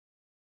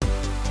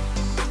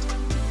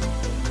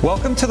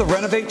Welcome to the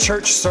Renovate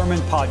Church Sermon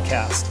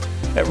Podcast.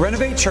 At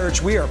Renovate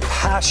Church, we are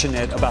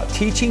passionate about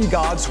teaching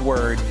God's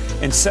Word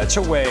in such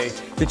a way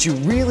that you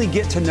really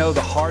get to know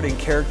the heart and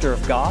character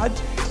of God,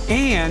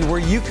 and where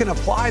you can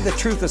apply the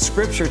truth of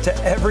Scripture to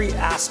every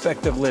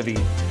aspect of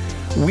living.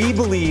 We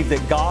believe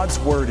that God's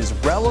Word is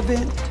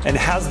relevant and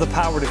has the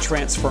power to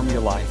transform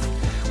your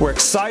life. We're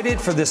excited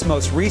for this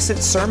most recent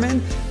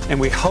sermon, and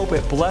we hope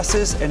it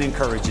blesses and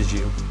encourages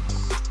you.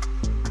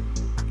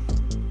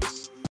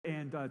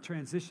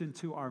 Transition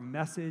to our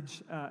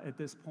message at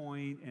this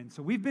point. And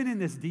so we've been in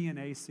this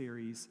DNA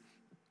series,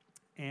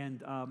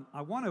 and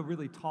I want to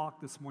really talk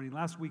this morning.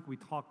 Last week we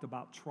talked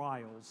about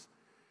trials,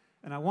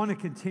 and I want to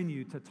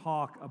continue to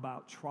talk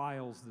about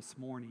trials this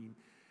morning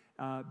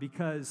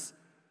because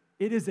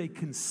it is a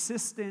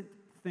consistent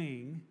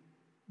thing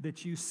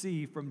that you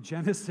see from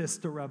Genesis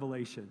to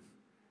Revelation.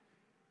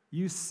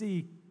 You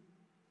see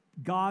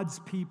God's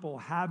people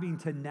having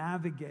to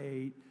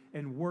navigate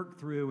and work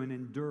through and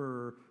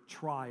endure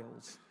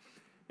trials.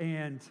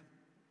 And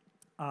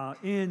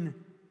in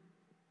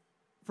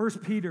 1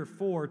 Peter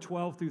 4,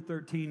 12 through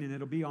 13, and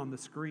it'll be on the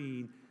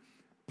screen,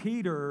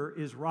 Peter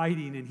is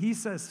writing, and he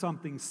says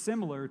something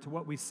similar to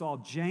what we saw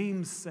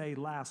James say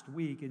last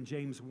week in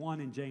James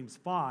 1 and James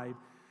 5.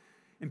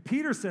 And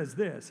Peter says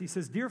this, he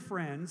says, "Dear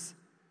friends,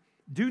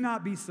 do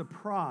not be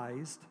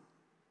surprised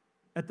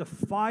at the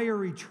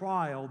fiery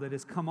trial that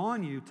has come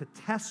on you to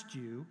test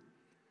you,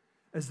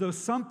 as though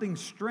something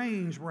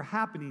strange were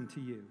happening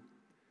to you.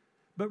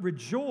 But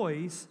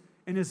rejoice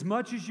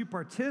inasmuch as you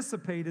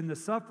participate in the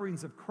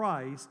sufferings of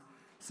Christ,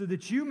 so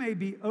that you may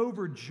be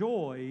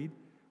overjoyed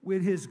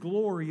when His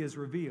glory is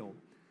revealed."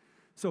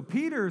 So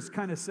Peter's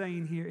kind of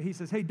saying here, he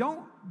says, hey,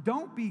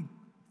 don't be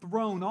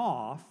thrown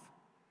off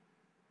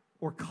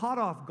or caught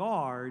off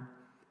guard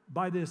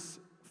by this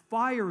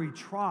fiery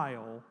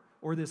trial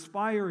or this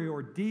fiery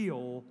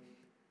ordeal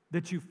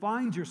that you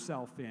find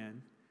yourself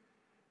in,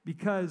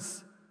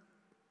 because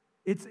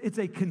it's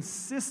a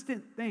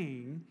consistent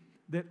thing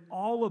that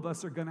all of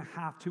us are going to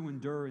have to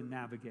endure and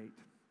navigate.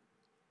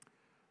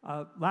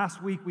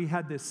 Last week we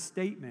had this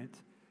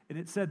statement, and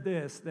it said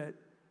this, that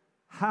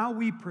how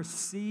we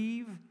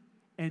perceive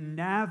and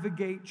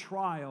navigate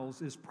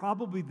trials is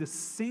probably the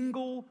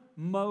single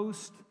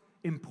most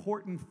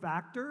important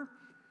factor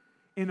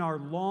in our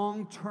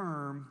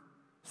long-term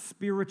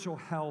spiritual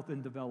health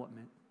and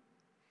development.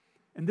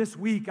 And this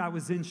week I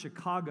was in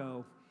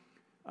Chicago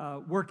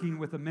working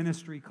with a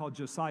ministry called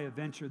Josiah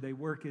Venture. They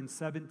work in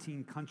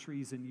 17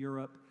 countries in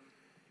Europe.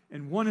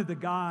 And one of the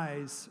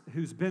guys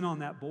who's been on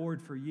that board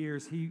for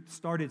years, he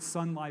started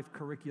Sun Life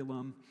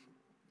Curriculum,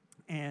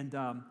 and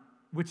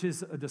which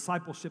is a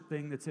discipleship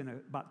thing that's in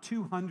about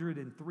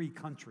 203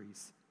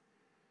 countries.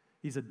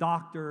 He's a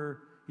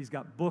doctor. He's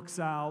got books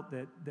out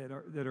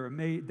that are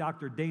made.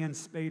 Dr. Dan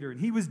Spader,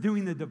 and he was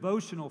doing the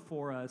devotional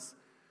for us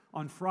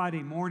on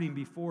Friday morning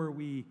before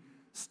we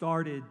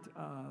started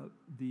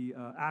the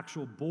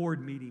actual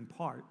board meeting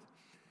part.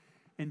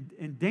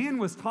 And Dan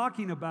was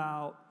talking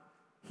about,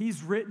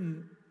 he's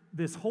written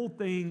this whole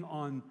thing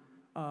on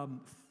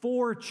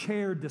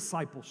 4-chair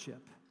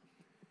discipleship.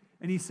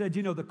 And he said,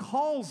 you know, the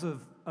calls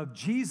of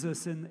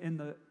Jesus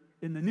in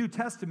the New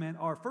Testament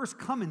are first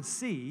come and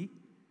see,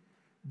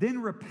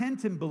 then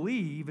repent and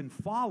believe and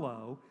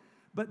follow,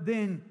 but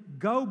then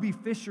go be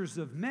fishers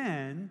of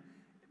men,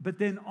 but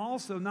then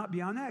also, not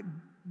beyond that,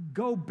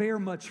 go bear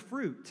much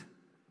fruit.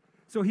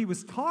 So he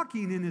was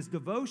talking in his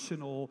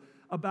devotional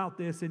about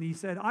this, and he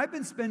said, I've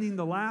been spending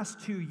the last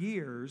 2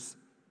 years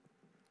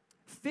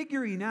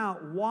figuring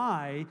out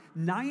why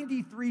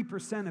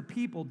 93% of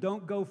people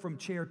don't go from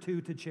chair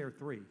 2 to chair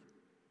 3.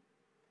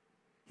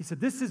 He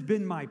said, this has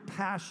been my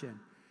passion.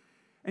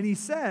 And he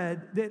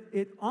said that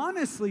it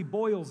honestly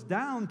boils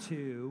down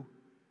to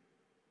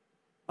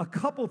a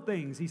couple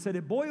things. He said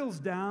it boils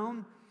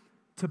down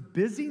to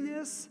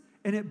busyness,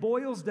 and it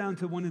boils down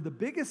to one of the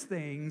biggest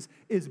things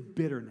is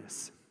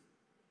bitterness.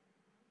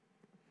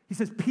 He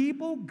says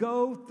people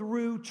go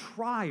through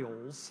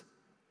trials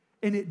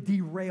and it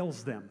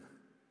derails them.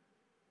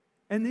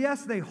 And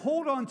yes, they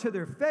hold on to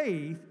their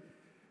faith,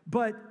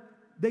 but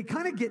they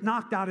kind of get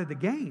knocked out of the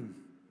game.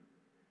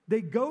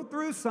 They go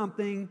through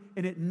something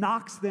and it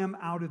knocks them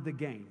out of the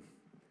game.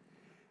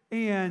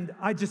 And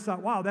I just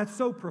thought, wow, that's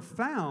so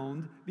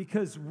profound,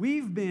 because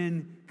we've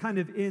been kind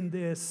of in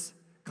this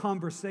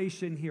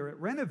conversation here at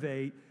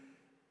Renovate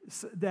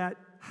that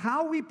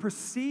how we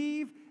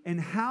perceive and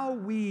how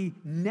we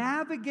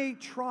navigate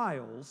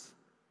trials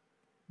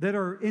that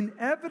are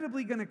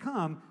inevitably going to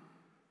come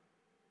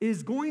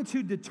is going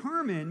to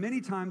determine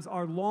many times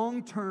our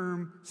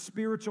long-term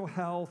spiritual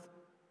health,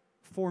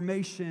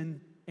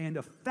 formation, and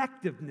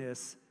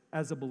effectiveness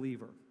as a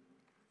believer.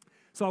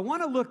 So I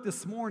want to look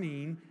this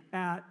morning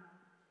at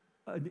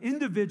an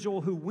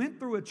individual who went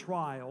through a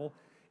trial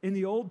in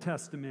the Old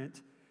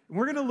Testament. And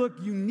we're going to look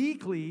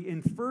uniquely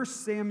in 1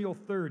 Samuel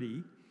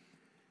 30,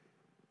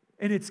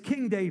 and it's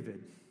King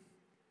David.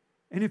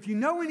 And if you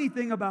know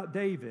anything about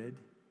David,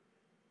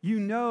 you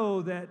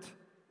know that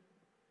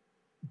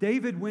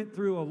David went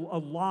through a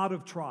lot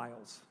of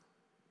trials.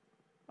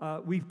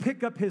 We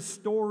pick up his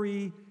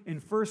story in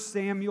 1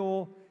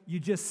 Samuel. You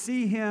just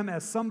see him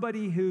as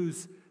somebody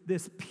who's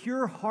this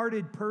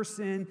pure-hearted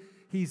person.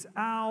 He's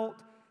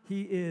out.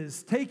 He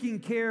is taking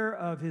care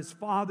of his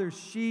father's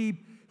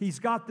sheep. He's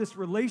got this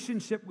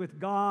relationship with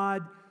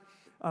God.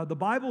 The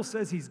Bible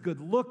says he's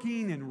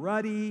good-looking and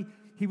ruddy.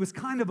 He was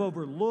kind of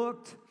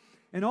overlooked.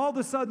 And all of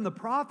a sudden, the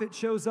prophet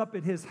shows up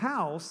at his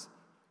house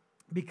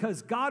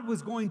because God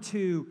was going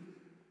to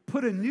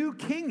put a new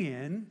king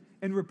in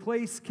and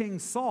replace King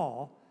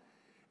Saul.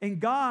 And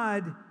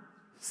God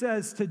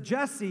says to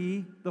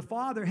Jesse, the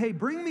father, hey,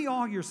 bring me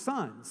all your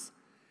sons.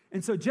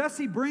 And so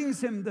Jesse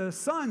brings him the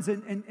sons,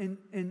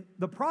 and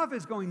the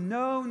prophet's going,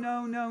 no,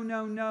 no, no,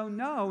 no, no,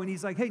 no. And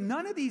he's like, hey,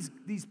 none of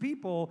these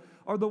people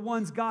are the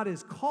ones God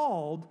has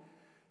called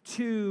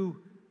to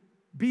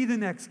be the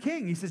next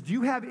king. He says, do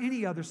you have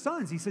any other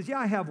sons? He says, yeah,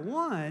 I have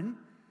one.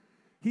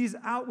 He's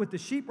out with the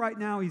sheep right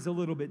now. He's a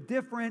little bit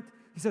different.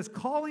 He says,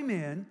 call him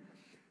in.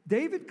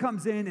 David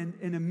comes in,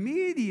 and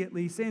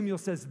immediately Samuel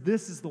says,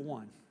 this is the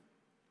one.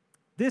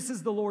 This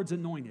is the Lord's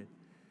anointed.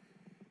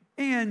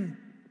 And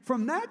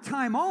from that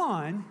time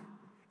on,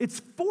 it's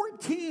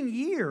 14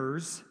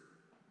 years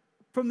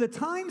from the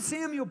time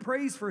Samuel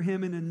prays for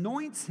him and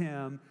anoints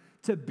him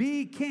to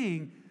be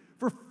king.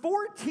 For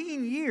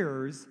 14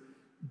 years,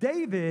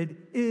 David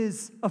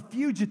is a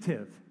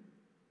fugitive.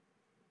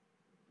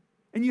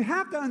 And you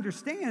have to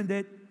understand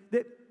that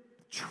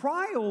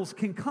trials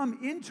can come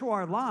into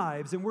our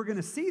lives, and we're going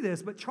to see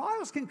this, but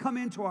trials can come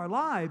into our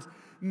lives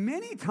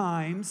many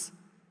times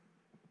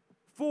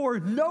for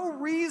no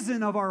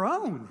reason of our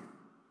own.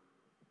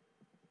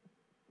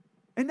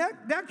 And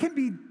that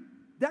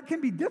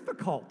can be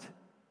difficult.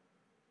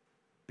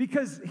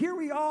 Because here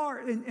we are,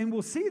 and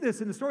we'll see this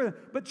in the story,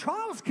 but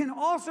trials can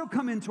also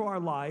come into our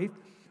life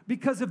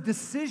because of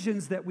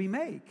decisions that we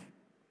make.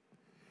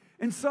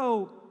 And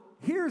so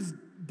here's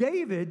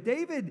David.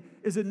 David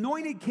is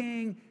anointed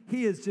king.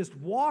 He is just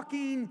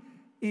walking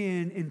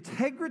in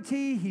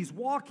integrity. He's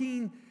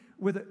walking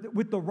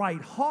with the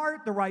right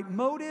heart, the right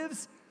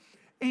motives.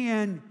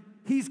 And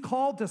he's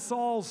called to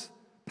Saul's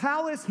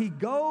palace. He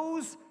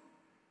goes,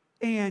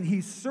 and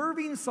he's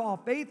serving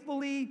Saul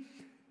faithfully.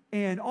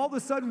 And all of a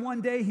sudden,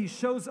 one day, he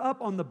shows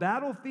up on the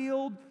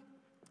battlefield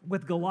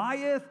with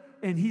Goliath.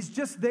 And he's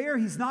just there.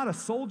 He's not a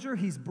soldier.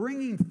 He's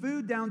bringing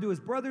food down to his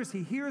brothers.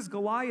 He hears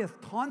Goliath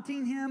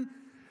taunting him,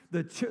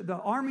 the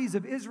armies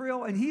of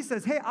Israel. And he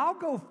says, hey, I'll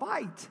go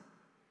fight.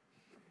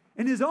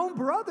 And his own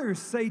brothers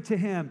say to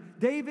him,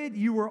 David,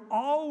 you were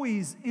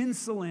always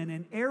insolent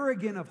and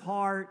arrogant of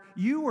heart.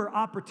 You were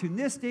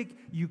opportunistic.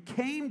 You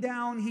came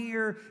down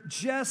here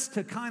just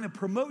to kind of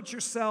promote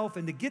yourself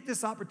and to get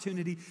this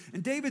opportunity.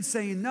 And David's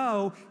saying,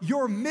 no,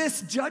 you're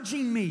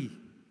misjudging me.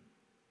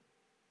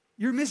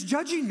 You're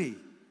misjudging me.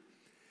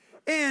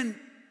 And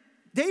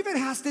David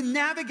has to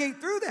navigate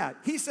through that.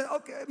 He said,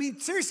 okay, I mean,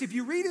 seriously, if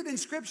you read it in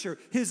Scripture,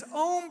 his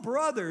own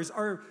brothers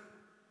are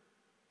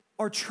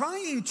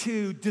trying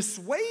to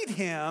dissuade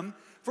him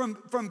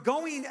from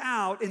going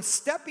out and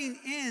stepping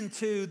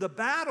into the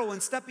battle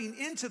and stepping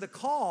into the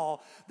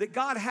call that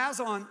God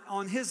has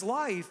on his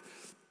life.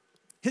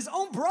 His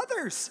own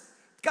brothers.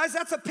 Guys,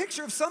 that's a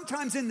picture of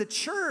sometimes in the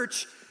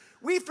church,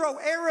 we throw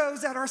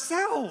arrows at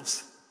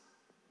ourselves.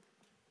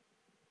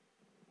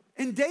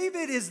 And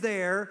David is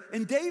there,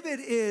 and David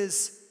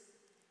is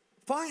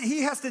fine.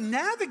 He has to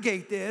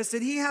navigate this,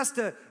 and he has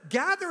to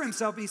gather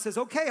himself, and he says,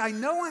 okay, I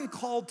know I'm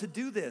called to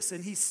do this.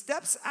 And he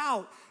steps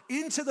out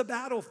into the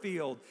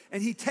battlefield,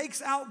 and he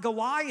takes out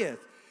Goliath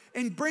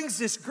and brings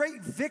this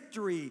great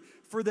victory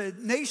for the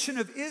nation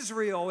of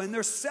Israel. And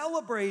they're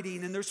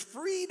celebrating, and there's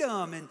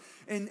freedom,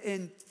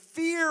 and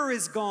fear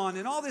is gone,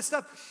 and all this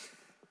stuff.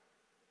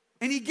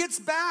 And he gets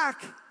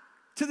back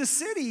to the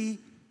city,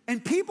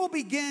 and people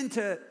begin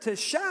to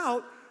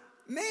shout,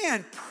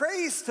 man,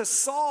 praise to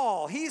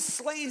Saul. He's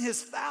slain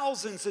his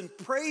thousands, and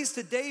praise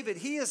to David.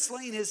 He has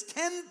slain his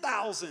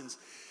 10,000s.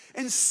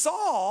 And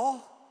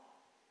Saul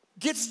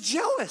gets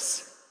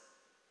jealous.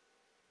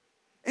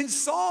 And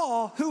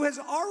Saul,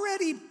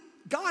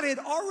 God had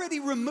already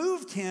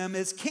removed him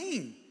as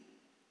king.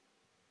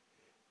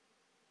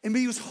 And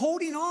he was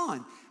holding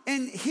on.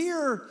 And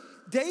here,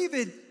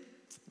 David,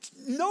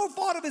 no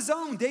fault of his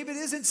own. David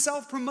isn't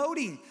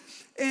self-promoting.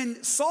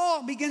 And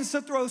Saul begins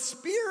to throw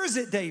spears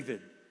at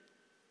David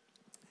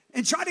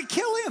and try to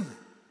kill him.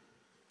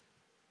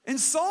 And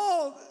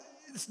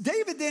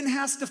David then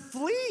has to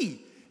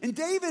flee. And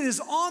David is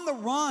on the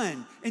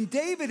run. And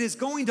David is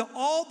going to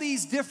all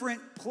these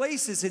different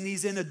places. And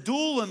he's in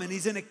Adullam, and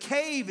he's in a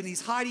cave, and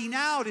he's hiding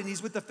out, and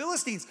he's with the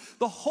Philistines.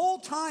 The whole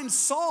time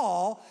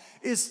Saul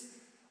is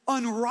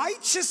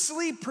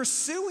unrighteously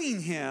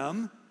pursuing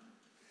him.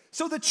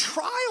 So the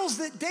trials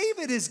that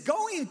David is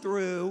going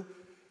through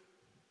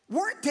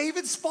weren't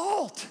David's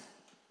fault.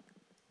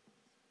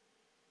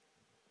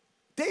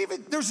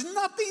 There's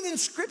nothing in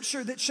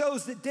Scripture that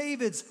shows that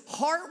David's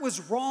heart was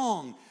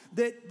wrong,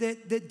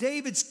 that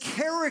David's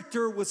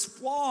character was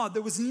flawed.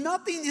 There was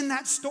nothing in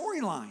that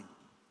storyline.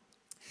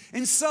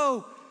 And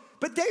so,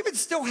 but David's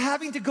still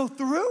having to go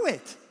through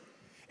it.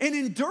 And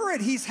endure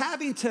it, he's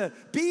having to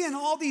be in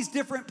all these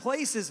different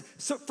places.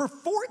 So for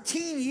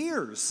 14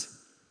 years,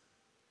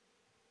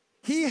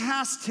 he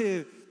has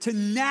to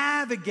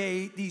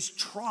navigate these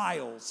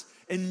trials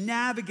and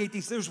navigate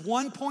these. There's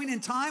one point in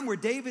time where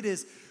David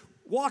is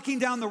walking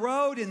down the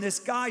road and this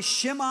guy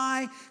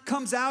Shimei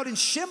comes out, and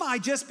Shimei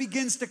just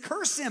begins to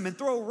curse him and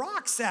throw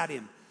rocks at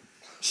him.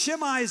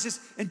 Shimei is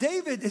just, and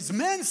David, his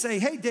men say,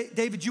 hey,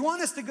 David, you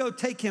want us to go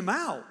take him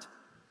out?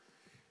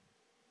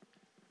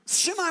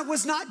 Shimei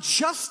was not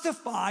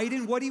justified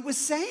in what he was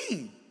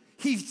saying.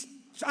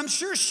 I'm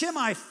sure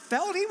Shimei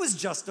felt he was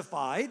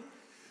justified,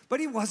 but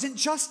he wasn't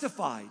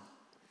justified.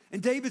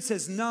 And David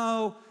says,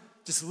 no,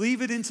 just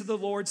leave it into the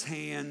Lord's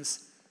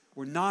hands.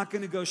 We're not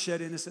going to go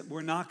shed innocent.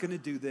 We're not going to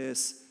do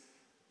this.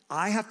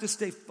 I have to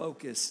stay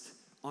focused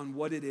on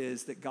what it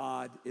is that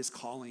God is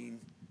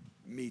calling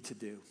me to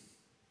do.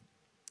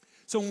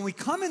 So when we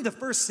come into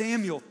 1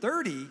 Samuel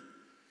 30,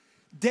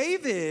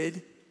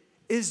 David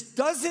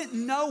doesn't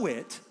know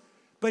it,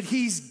 but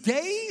he's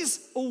days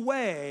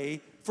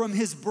away from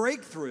his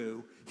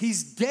breakthrough.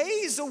 He's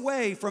days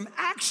away from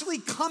actually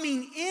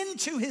coming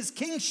into his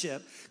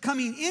kingship,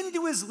 coming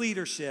into his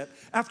leadership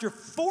after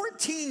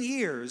 14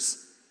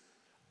 years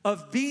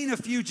of being a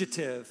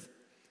fugitive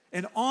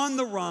and on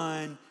the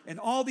run and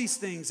all these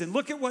things. And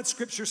look at what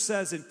Scripture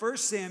says in 1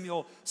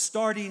 Samuel,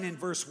 starting in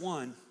verse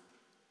 1.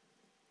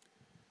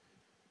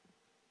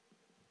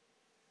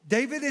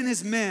 David and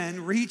his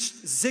men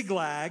reached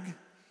Ziklag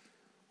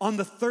on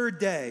the third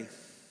day.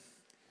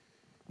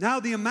 Now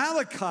the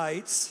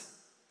Amalekites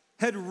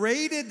had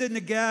raided the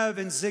Negev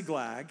and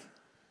Ziklag.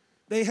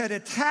 They had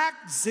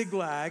attacked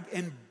Ziklag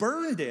and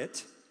burned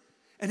it,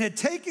 and had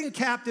taken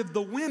captive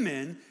the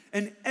women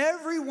and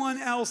everyone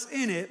else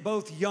in it,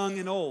 both young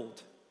and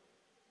old.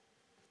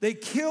 They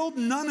killed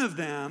none of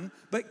them,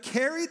 but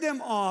carried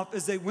them off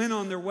as they went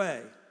on their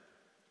way.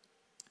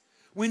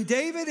 When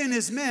David and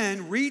his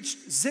men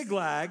reached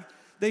Ziklag,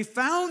 they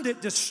found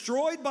it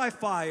destroyed by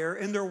fire,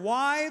 and their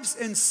wives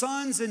and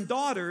sons and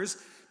daughters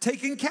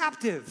taken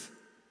captive.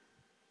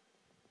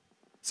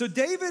 So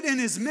David and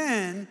his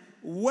men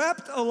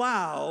wept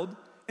aloud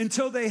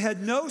until they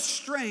had no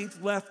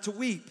strength left to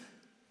weep.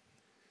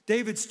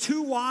 David's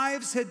 2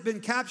 wives had been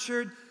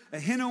captured,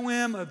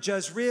 Ahinoam of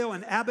Jezreel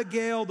and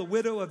Abigail, the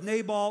widow of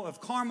Nabal of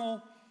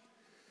Carmel.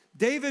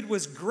 David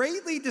was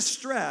greatly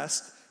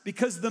distressed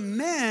because the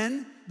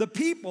men, the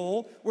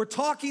people, were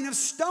talking of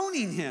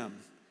stoning him.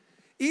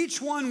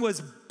 Each one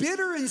was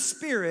bitter in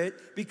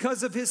spirit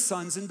because of his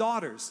sons and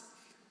daughters.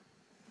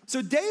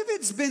 So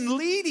David's been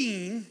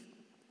leading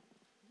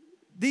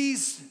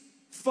these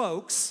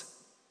folks,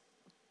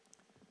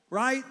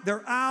 right?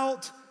 They're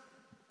out,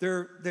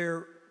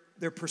 they're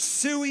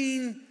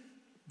pursuing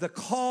the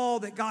call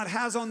that God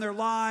has on their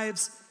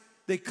lives.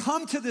 They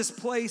come to this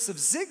place of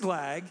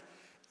Ziklag,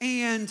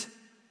 and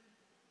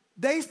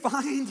they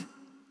find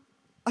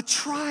a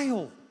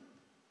trial.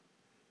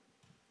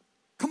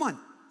 Come on,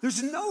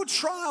 there's no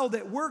trial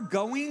that we're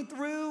going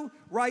through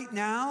right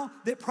now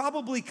that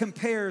probably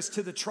compares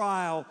to the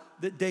trial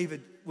that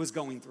David was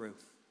going through.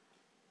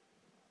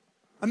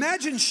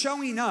 Imagine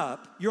showing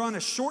up, you're on a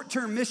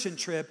short-term mission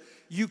trip,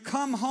 you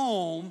come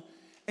home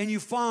and you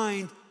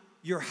find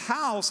your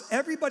house,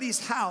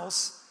 everybody's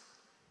house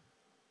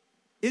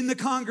in the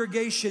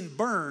congregation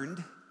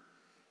burned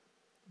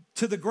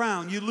to the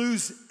ground. You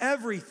lose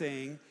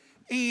everything,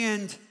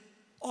 and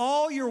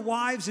all your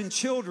wives and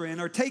children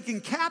are taken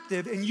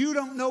captive, and you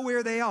don't know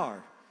where they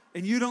are,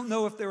 and you don't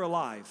know if they're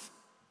alive.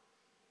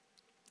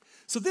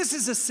 So this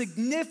is a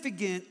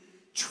significant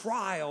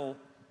trial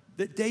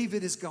that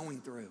David is going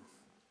through.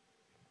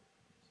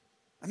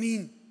 I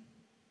mean,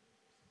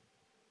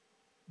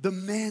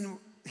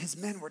 his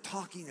men were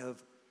talking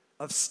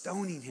of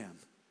stoning him.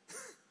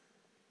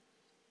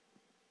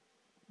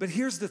 But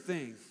here's the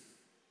thing.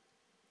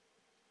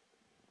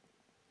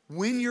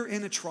 When you're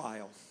in a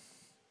trial,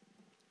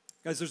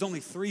 guys, there's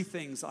only 3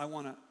 things I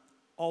want to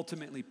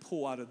ultimately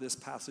pull out of this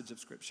passage of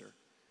Scripture.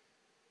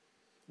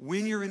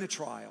 When you're in a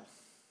trial,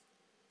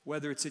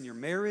 whether it's in your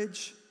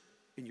marriage,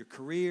 in your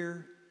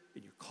career,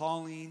 in your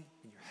calling,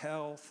 in your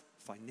health,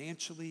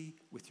 financially,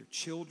 with your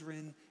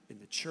children, in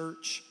the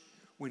church,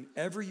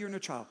 whenever you're in a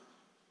trial,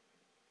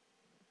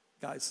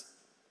 guys,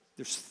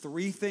 there's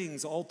 3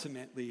 things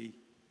ultimately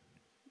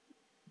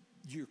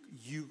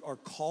you are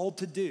called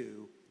to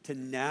do to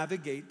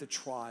navigate the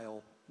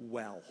trial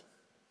well.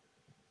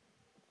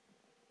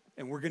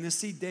 And we're going to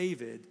see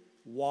David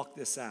walk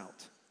this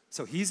out.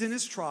 So he's in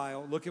his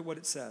trial. Look at what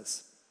it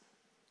says.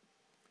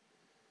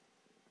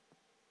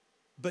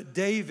 But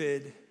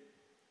David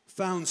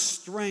found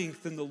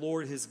strength in the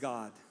Lord his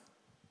God.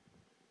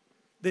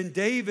 Then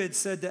David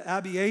said to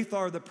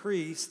Abiathar the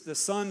priest, the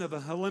son of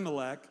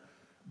Ahimelech,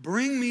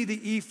 "Bring me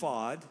the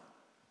ephod."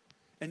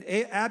 And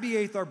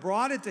Abiathar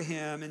brought it to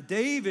him, and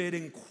David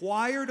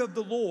inquired of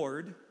the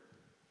Lord,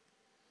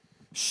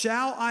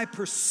 "Shall I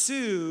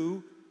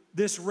pursue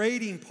this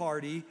raiding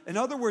party?" In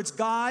other words,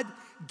 God,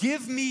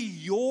 give me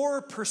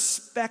your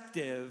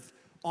perspective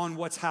on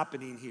what's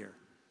happening here.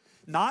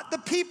 Not the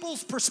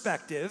people's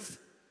perspective,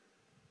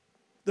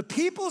 The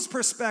people's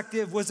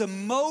perspective was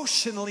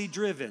emotionally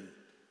driven.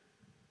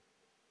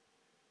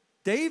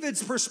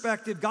 David's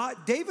perspective,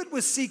 David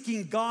was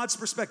seeking God's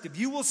perspective.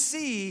 You will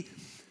see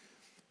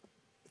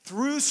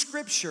through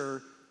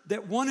Scripture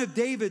that one of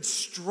David's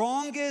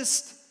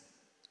strongest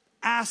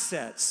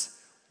assets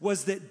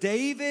was that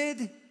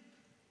David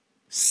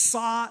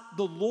sought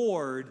the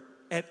Lord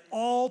at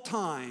all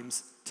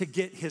times to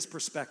get his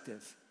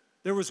perspective.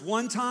 There was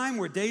one time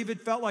where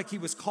David felt like he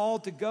was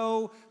called to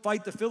go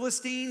fight the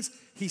Philistines.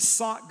 He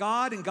sought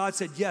God, and God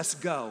said, yes,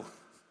 go.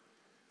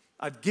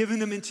 I've given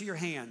them into your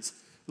hands.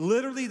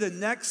 Literally the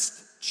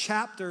next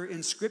chapter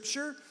in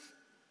Scripture,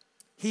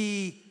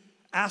 he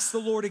asked the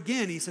Lord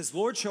again. He says,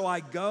 Lord, shall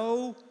I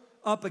go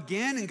up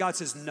again? And God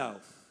says, no.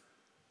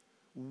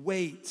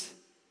 Wait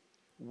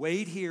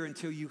here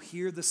until you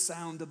hear the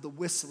sound of the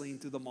whistling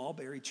through the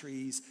mulberry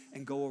trees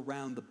and go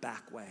around the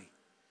back way.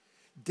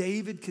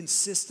 David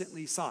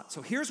consistently sought.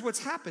 So here's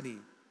what's happening.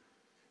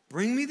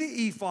 Bring me the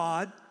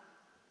ephod.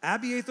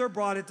 Abiathar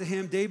brought it to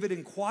him. David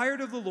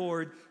inquired of the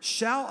Lord,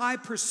 shall I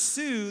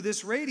pursue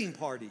this raiding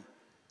party?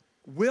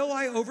 Will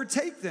I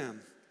overtake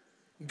them?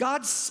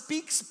 God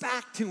speaks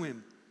back to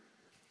him.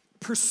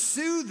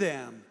 Pursue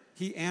them,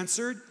 he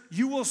answered.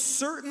 You will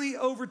certainly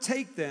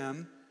overtake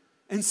them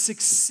and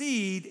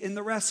succeed in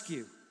the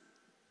rescue.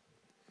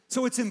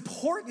 So it's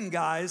important,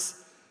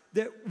 guys,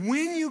 that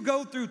when you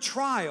go through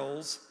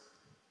trials,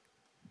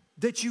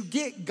 that you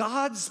get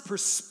God's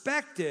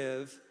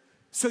perspective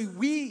so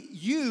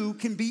you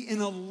can be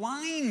in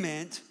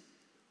alignment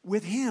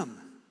with him.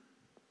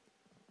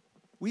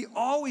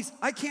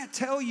 I can't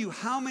tell you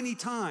how many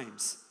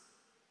times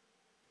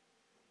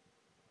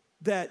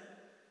that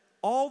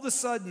all of a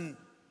sudden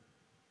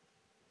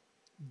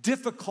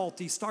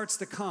difficulty starts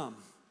to come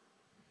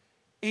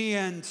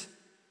and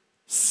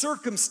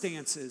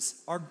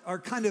circumstances are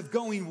kind of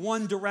going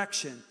one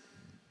direction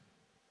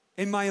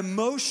and my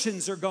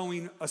emotions are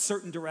going a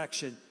certain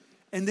direction.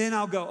 And then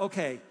I'll go,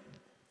 okay,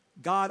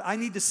 God, I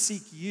need to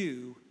seek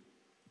you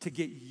to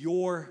get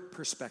your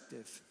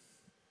perspective.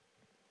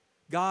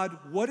 God,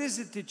 what is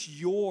it that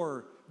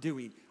you're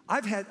doing?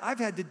 I've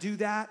had to do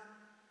that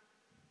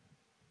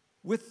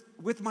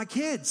with my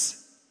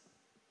kids.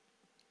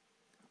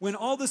 When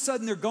all of a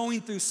sudden they're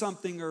going through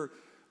something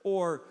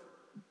or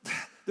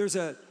there's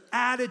an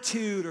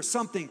attitude or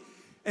something,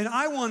 and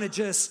I want to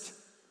just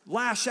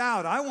lash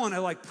out. I want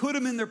to put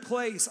them in their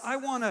place. I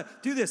want to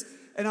do this.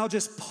 And I'll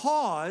just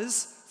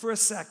pause for a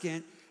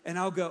second and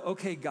I'll go,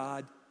 okay,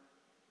 God,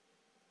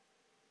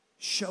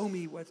 show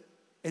me what,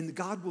 and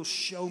God will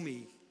show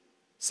me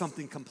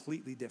something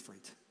completely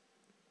different.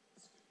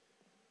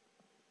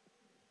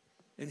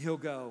 And he'll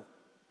go,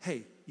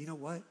 hey, you know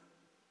what?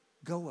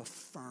 Go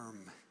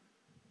affirm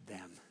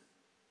them.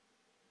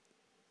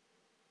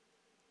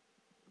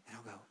 And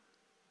I'll go,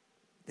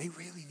 they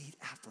really need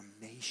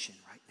affirmation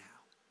right now.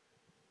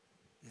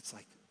 And it's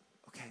like,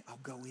 okay, I'll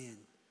go in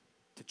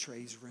to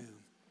Trey's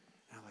room.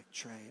 And I'm like,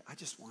 Trey, I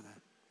just want to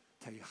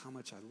tell you how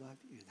much I love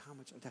you and how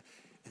much I love.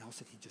 And all of a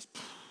sudden he just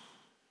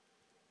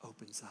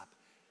opens up.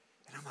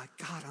 And I'm like,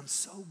 God, I'm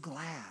so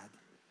glad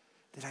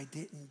that I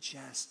didn't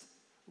just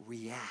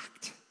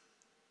react,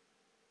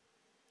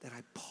 that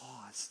I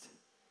paused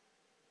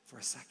for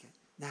a second.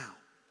 Now,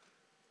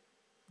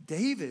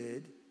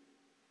 David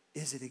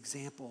is an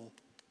example.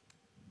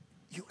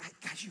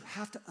 Guys, you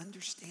have to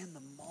understand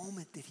the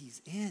moment that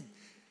he's in.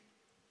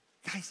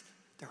 Guys,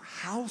 their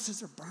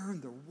houses are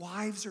burned, their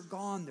wives are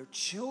gone, their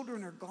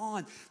children are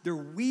gone, they're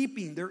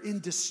weeping, they're in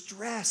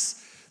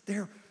distress,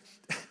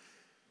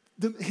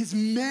 his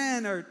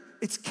men are,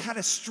 it's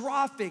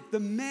catastrophic, the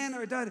men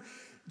are dead.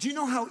 Do you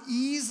know how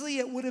easily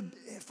it would have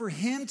for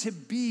him to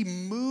be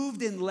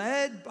moved and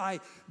led by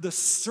the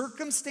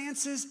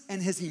circumstances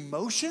and his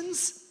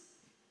emotions?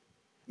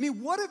 I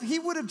mean, what if he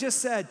would have just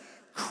said,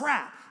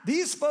 crap,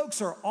 these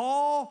folks are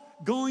all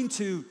going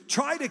to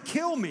try to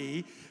kill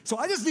me, so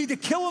I just need to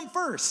kill them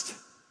first.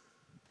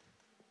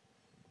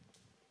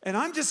 And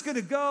I'm just going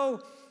to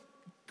go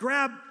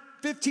grab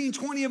 15,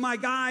 20 of my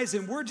guys,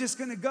 and we're just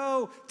going to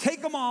go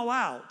take them all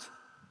out.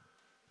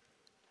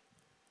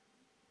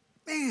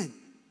 Man,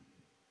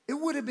 it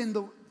would have been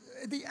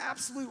the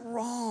absolute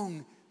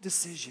wrong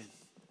decision.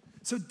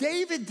 So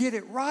David did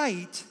it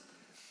right,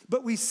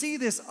 but we see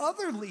this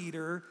other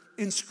leader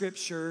in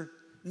Scripture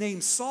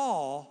named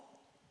Saul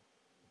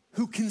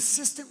who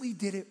consistently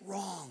did it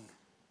wrong.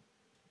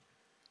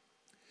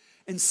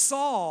 And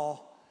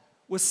Saul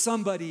was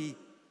somebody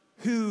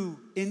who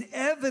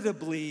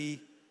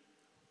inevitably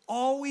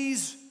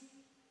always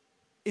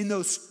in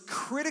those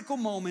critical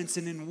moments,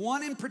 and in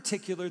one in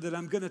particular that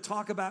I'm going to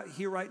talk about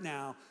here right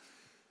now,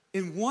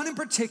 in one in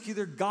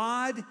particular,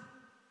 God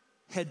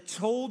had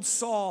told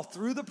Saul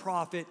through the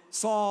prophet,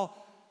 Saul,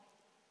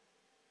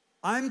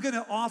 I'm going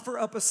to offer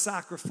up a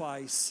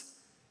sacrifice,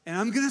 and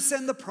I'm going to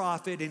send the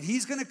prophet, and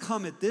he's going to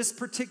come at this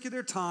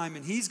particular time,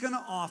 and he's going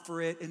to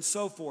offer it, and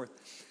so forth.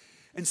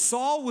 And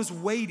Saul was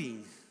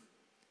waiting.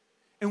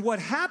 And what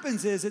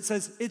happens is, it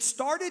says, it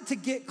started to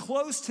get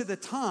close to the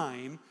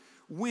time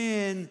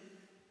when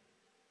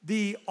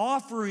the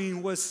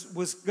offering was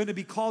going to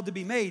be called to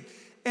be made.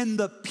 And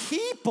the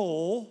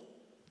people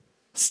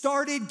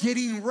started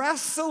getting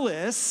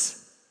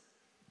restless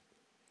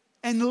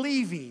and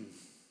leaving.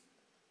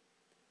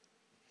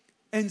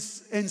 And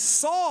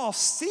Saul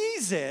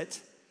sees it,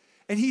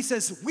 and he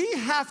says, we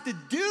have to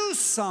do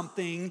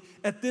something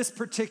at this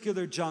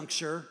particular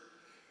juncture,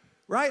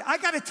 right? I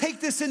got to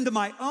take this into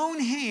my own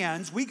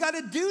hands. We got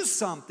to do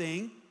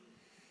something.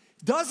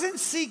 Doesn't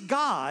seek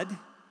God.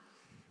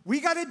 We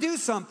got to do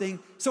something.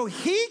 So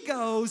he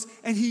goes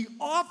and he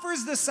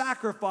offers the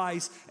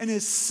sacrifice. And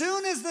as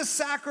soon as the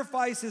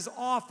sacrifice is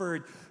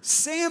offered,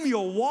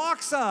 Samuel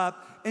walks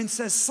up and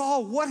says,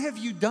 Saul, what have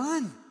you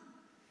done?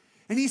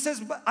 And he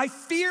says, I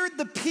feared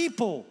the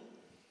people.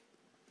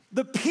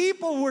 The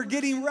people were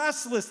getting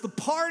restless. The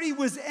party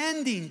was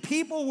ending.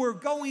 People were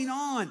going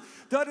on.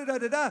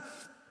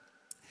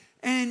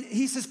 And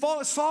he says,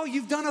 Saul,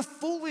 you've done a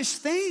foolish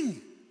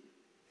thing.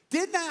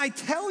 Didn't I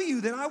tell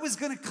you that I was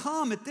going to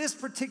come at this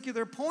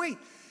particular point?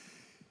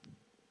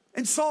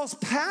 And Saul's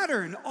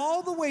pattern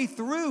all the way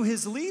through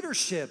his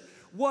leadership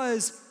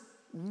was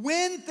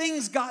when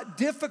things got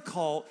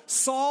difficult,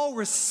 Saul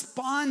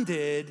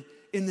responded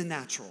in the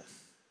natural.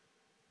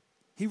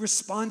 He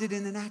responded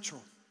in the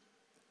natural.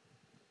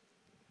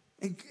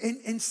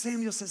 And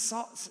Samuel says,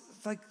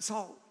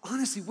 Saul,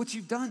 honestly, what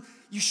you've done,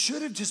 you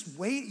should have just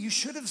waited. You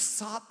should have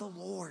sought the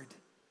Lord.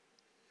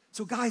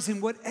 So guys, in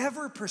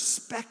whatever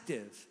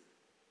perspective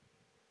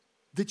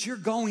that you're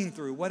going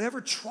through,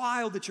 whatever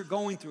trial that you're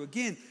going through,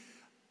 again,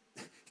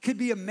 it could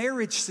be a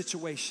marriage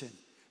situation.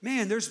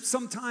 Man, there's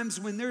sometimes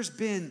when there's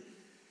been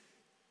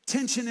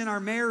tension in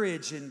our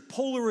marriage and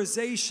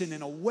polarization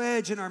and a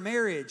wedge in our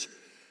marriage,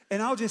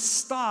 and I'll just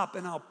stop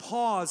and I'll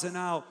pause and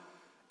I'll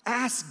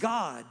ask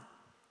God,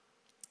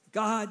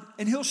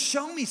 and he'll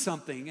show me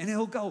something, and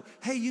he'll go,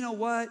 hey, you know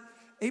what?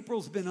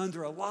 April's been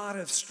under a lot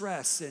of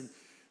stress and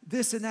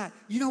this and that.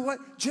 You know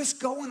what? Just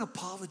go and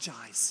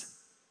apologize.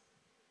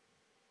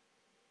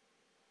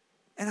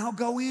 And I'll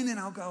go in and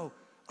I'll go,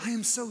 I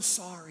am so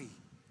sorry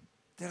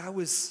that I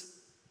was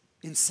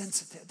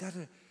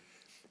insensitive.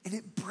 And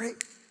it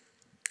breaks.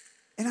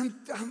 And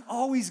I'm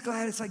always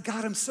glad. It's like,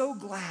 God, I'm so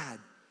glad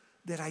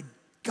that I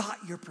got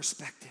your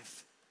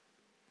perspective.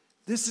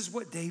 This is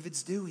what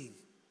David's doing.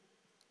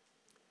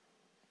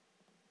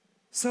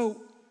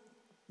 So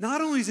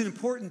not only is it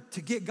important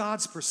to get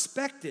God's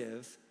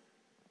perspective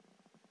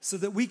so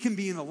that we can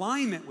be in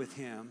alignment with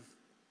him,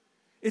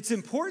 it's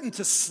important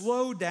to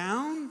slow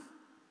down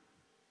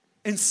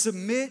and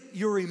submit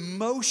your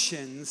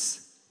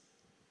emotions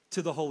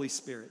to the Holy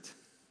Spirit.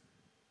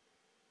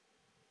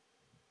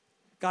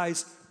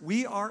 Guys,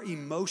 we are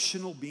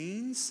emotional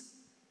beings.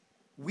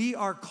 We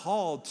are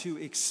called to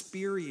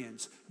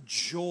experience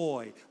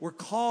joy. We're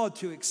called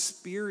to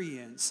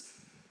experience,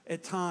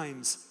 at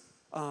times,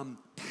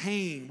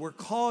 pain. We're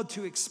called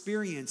to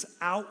experience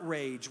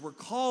outrage. We're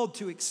called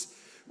to,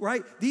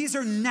 right? These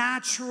are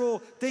natural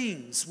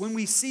things. When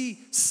we see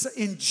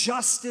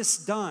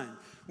injustice done,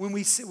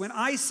 when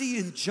I see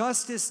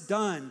injustice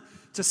done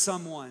to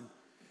someone,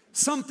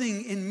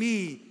 something in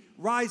me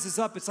rises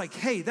up. It's like,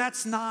 hey,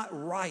 that's not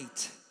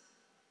right.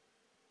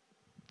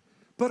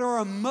 But our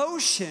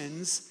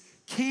emotions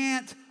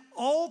can't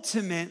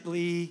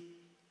ultimately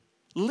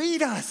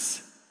lead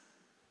us,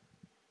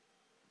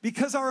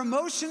 because our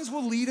emotions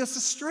will lead us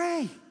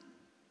astray.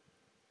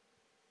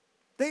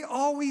 They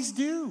always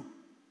do.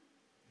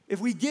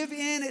 If we give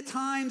in at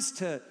times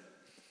to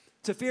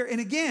fear, and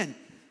again,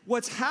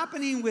 what's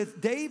happening with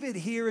David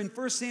here in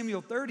 1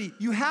 Samuel 30,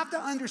 you have to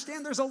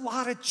understand there's a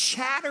lot of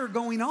chatter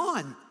going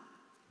on.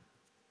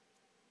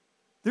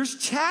 There's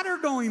chatter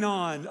going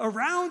on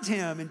around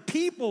him and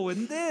people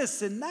and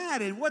this and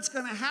that and what's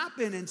going to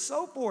happen and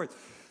so forth.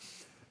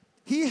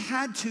 He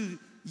had to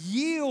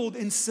yield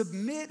and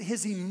submit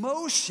his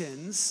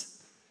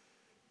emotions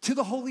to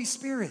the Holy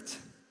Spirit.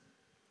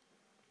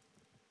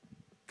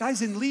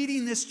 Guys, in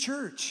leading this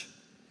church,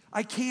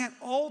 I can't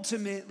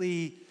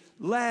ultimately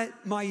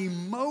let my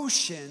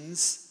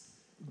emotions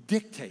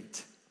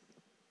dictate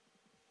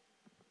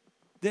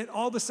that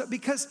all of a sudden,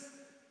 because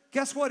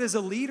guess what, as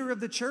a leader of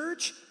the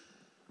church,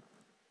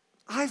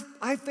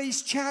 I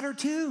face chatter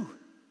too,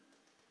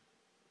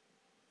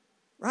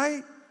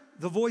 right?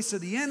 The voice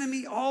of the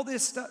enemy, all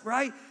this stuff,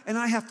 right? And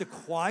I have to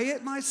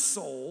quiet my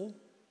soul,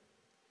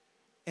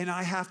 and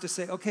I have to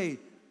say, okay,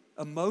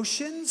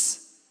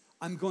 emotions,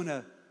 I'm going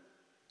to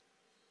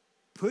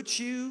put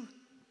you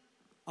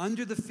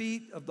under the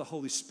feet of the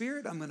Holy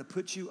Spirit. I'm going to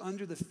put you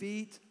under the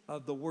feet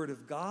of the Word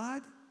of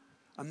God.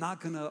 I'm not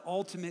going to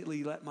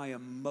ultimately let my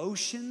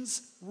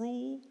emotions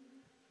rule.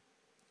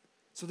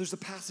 So there's a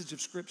passage of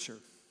Scripture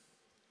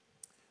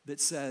that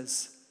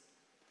says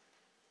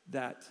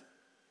that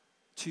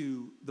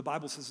the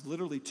Bible says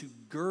literally to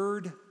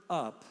gird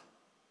up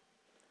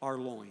our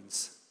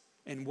loins.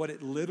 And what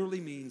it literally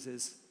means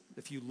is,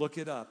 if you look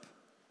it up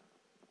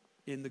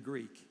in the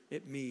Greek,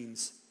 it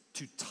means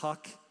to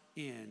tuck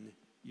in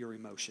your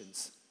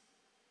emotions.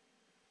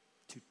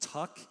 To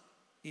tuck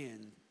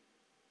in.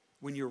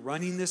 When you're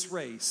running this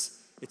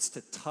race, It's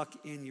to tuck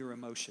in your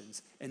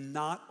emotions and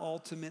not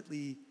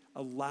ultimately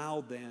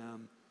allow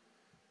them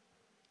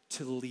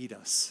to lead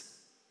us.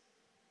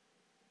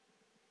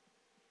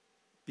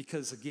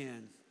 Because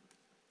again,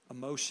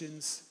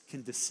 emotions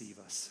can deceive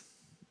us.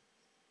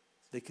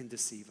 They can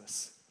deceive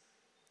us.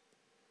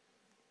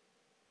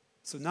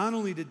 So not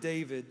only did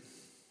David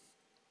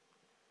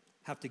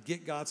have to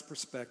get God's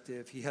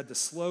perspective, he had to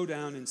slow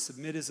down and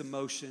submit his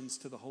emotions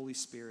to the Holy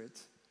Spirit.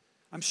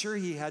 I'm sure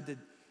he had to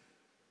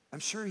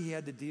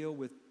deal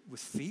with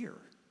fear.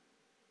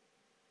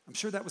 I'm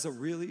sure that was a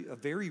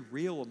very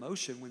real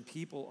emotion when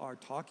people are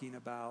talking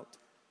about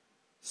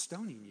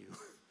stoning you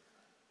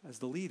as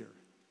the leader.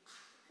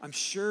 I'm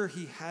sure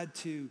he had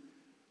to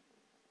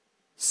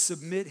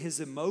submit his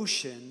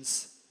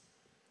emotions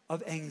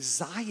of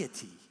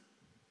anxiety.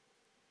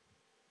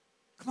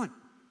 Come on.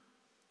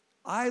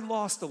 I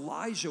lost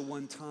Elijah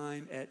one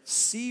time at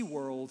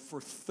SeaWorld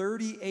for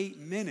 38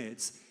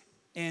 minutes,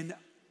 and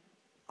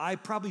I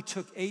probably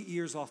took 8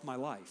 years off my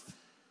life.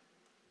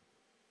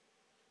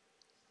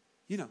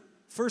 You know,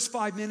 first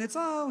 5 minutes,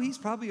 oh, he's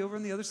probably over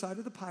on the other side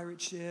of the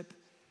pirate ship.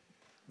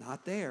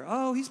 Not there.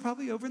 Oh, he's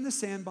probably over in the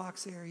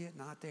sandbox area.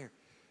 Not there.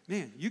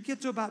 Man, you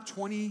get to about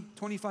 20,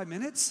 25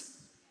 minutes,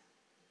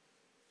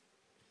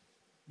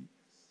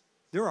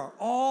 there are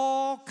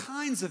all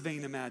kinds of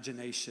vain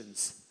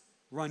imaginations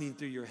running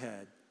through your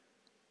head.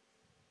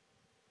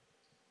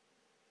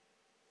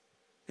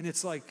 And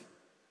it's like,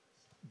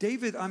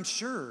 David, I'm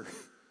sure,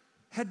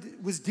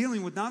 was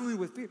dealing with not only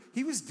with fear,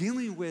 he was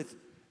dealing with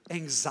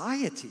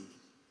anxiety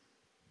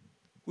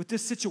with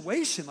this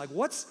situation. Like,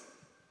 what's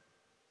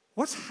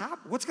going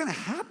to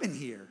happen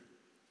here?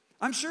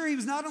 I'm sure he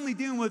was not only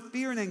dealing with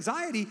fear and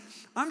anxiety,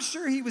 I'm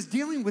sure he was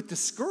dealing with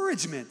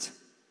discouragement.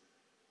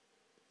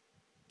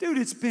 Dude,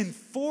 it's been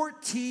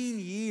 14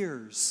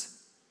 years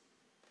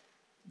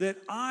that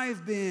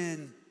I've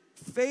been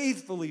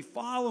faithfully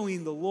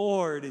following the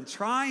Lord and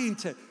trying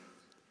to.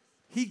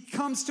 He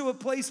comes to a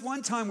place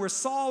one time where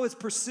Saul is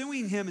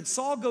pursuing him, and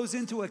Saul goes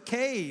into a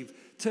cave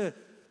to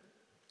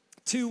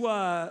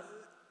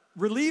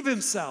relieve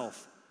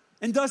himself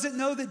and doesn't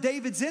know that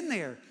David's in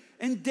there.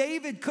 And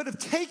David could have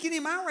taken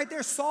him out right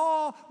there.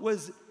 Saul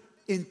was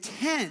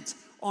intent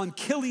on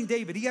killing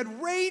David. He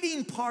had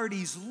raiding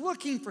parties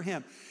looking for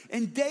him.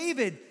 And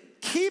David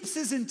keeps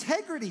his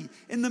integrity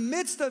in the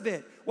midst of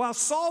it while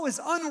Saul is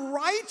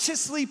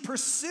unrighteously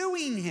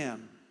pursuing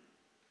him.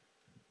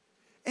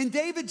 And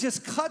David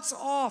just cuts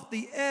off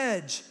the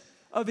edge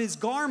of his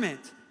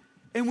garment.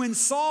 And when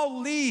Saul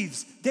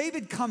leaves,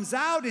 David comes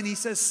out and he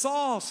says,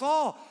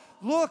 Saul,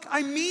 look,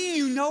 I mean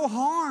you no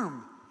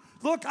harm.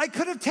 Look, I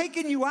could have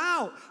taken you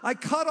out. I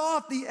cut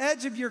off the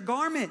edge of your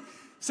garment.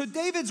 So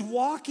David's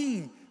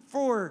walking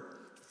for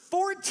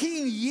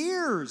 14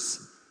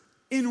 years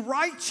in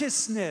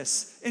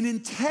righteousness and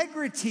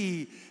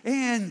integrity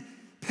and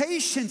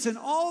patience and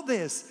all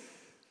this.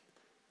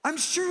 I'm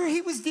sure he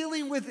was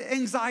dealing with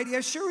anxiety.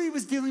 I'm sure he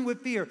was dealing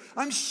with fear.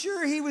 I'm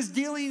sure he was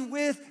dealing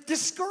with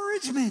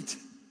discouragement.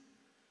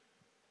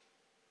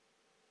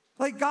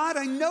 Like, God,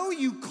 I know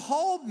you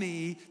called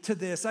me to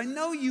this. I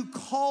know you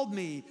called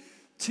me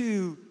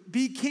to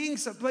be king,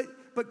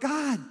 but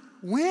God,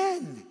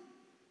 when?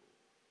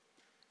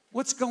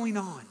 What's going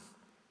on?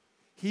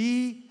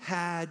 He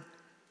had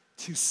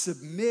to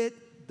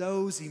submit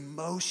those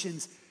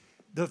emotions.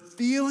 The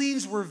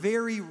feelings were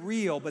very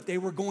real, but they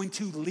were going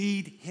to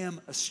lead him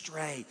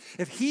astray.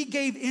 If he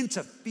gave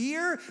into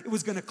fear, it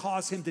was going to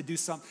cause him to do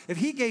something. If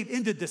he gave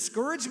into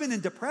discouragement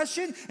and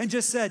depression and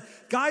just said,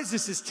 guys,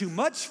 this is too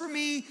much for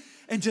me,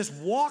 and just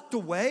walked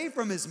away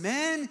from his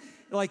men,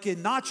 like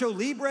in Nacho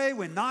Libre,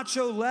 when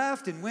Nacho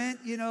left and went,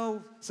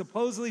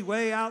 supposedly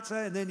way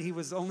outside, and then he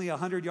was only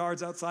 100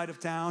 yards outside of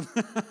town.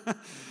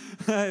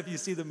 If you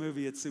see the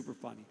movie, it's super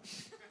funny.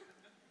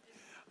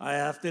 I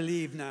have to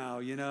leave now,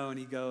 and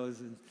he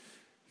goes, and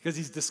because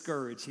he's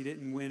discouraged. He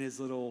didn't win his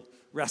little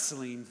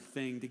wrestling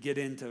thing to get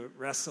in to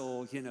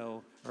wrestle,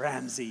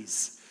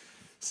 Ramses.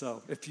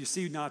 So if you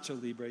see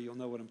Nacho Libre, you'll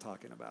know what I'm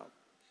talking about.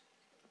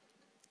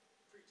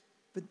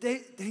 But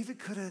David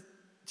could have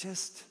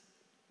just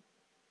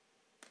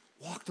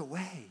walked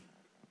away.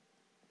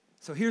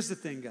 So here's the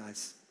thing,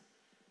 guys.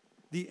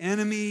 The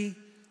enemy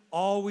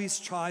always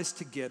tries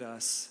to get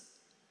us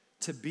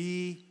to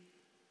be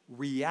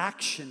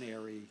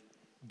reactionary.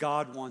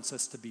 God wants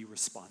us to be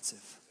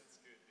responsive.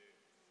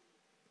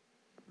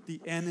 The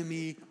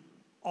enemy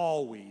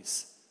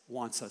always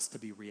wants us to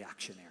be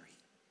reactionary.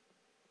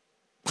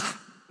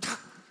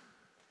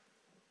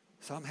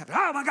 So I'm happy.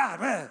 Oh my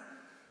God.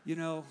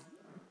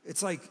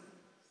 It's like,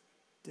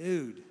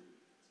 dude,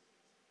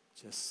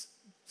 just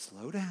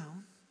slow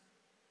down.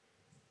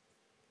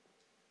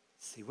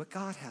 See what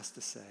God has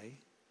to say.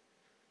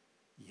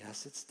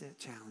 Yes, it's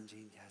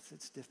challenging. Yes,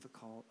 it's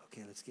difficult.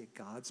 Okay, let's get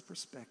God's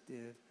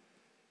perspective.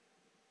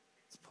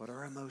 Let's put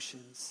our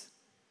emotions.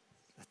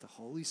 Let the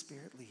Holy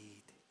Spirit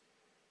lead.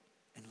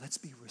 And let's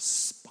be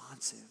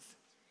responsive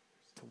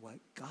to what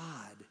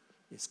God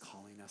is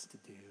calling us to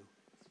do,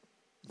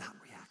 not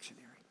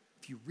reactionary.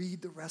 If you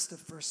read the rest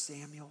of 1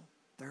 Samuel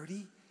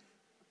 30,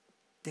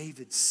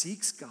 David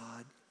seeks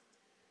God.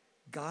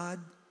 God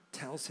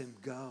tells him,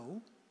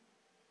 go.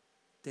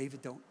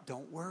 David,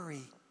 don't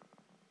worry.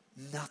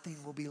 Nothing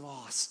will be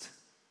lost.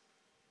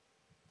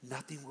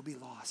 Nothing will be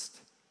lost.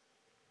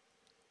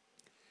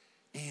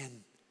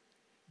 And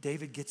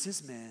David gets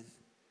his men,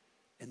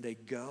 and they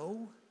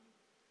go.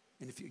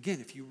 And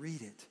if you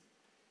read it,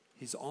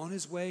 he's on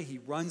his way. He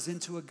runs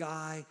into a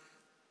guy,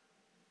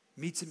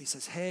 meets him. He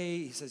says, hey,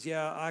 he says,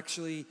 yeah,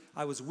 actually,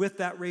 I was with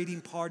that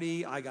raiding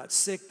party. I got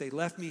sick. They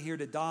left me here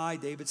to die.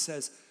 David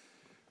says,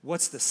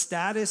 what's the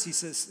status? He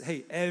says,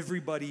 hey,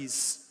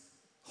 everybody's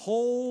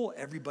whole.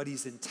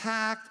 Everybody's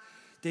intact.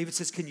 David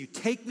says, can you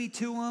take me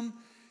to him?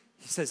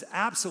 He says,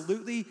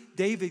 absolutely.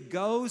 David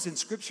goes, and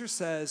Scripture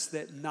says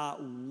that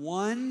not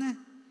one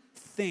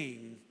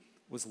thing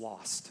was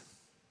lost.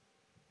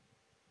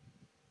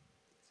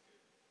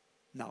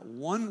 Not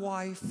one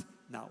wife,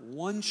 not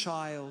one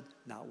child,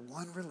 not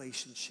one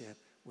relationship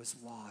was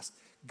lost.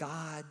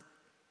 God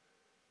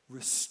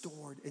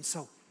restored. And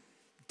so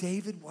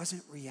David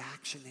wasn't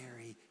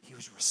reactionary, he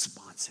was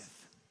responsive.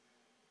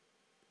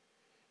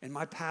 And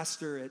my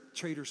pastor at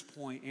Traders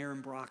Point,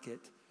 Aaron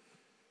Brockett,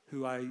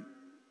 who I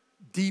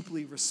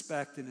deeply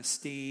respect and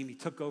esteem, he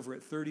took over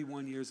at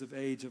 31 years of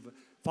age,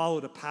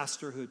 followed a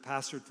pastor who had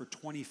pastored for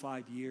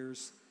 25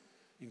 years,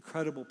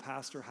 incredible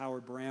pastor,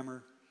 Howard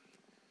Brammer.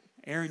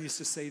 Aaron used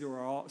to say to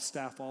our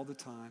staff all the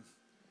time,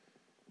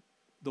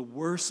 the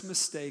worst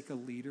mistake a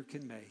leader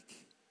can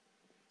make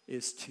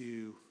is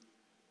to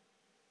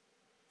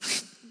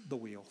the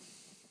wheel.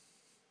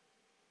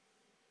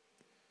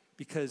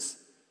 Because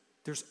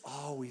there's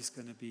always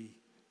going to be,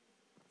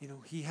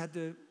 he had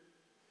to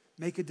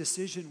make a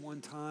decision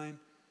one time,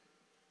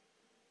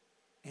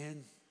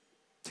 and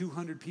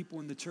 200 people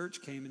in the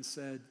church came and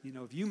said,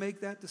 if you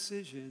make that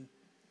decision,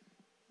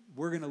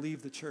 we're going to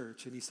leave the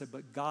church. And he said,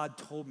 but God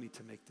told me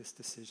to make this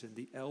decision.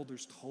 The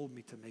elders told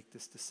me to make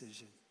this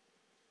decision.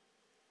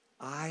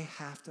 I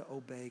have to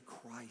obey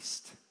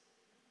Christ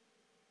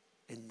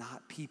and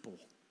not people.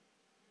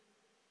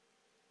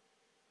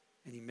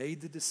 And he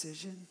made the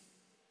decision,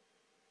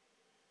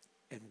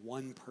 and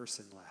one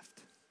person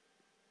left.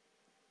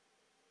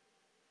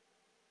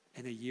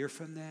 And a year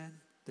from then,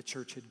 the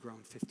church had grown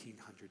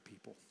 1,500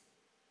 people.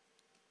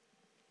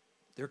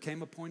 There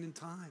came a point in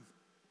time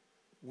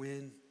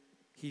when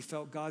he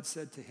felt God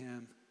said to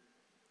him,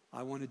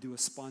 I want to do a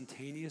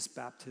spontaneous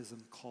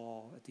baptism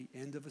call at the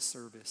end of a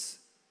service,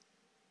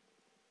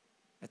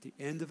 at the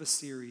end of a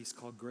series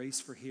called Grace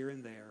for Here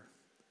and There.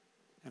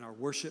 And our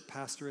worship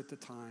pastor at the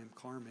time,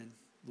 Carmen,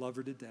 love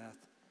her to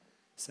death,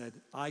 said,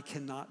 I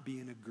cannot be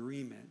in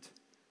agreement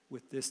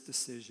with this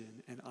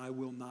decision, and I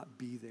will not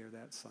be there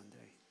that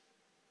Sunday.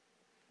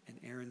 And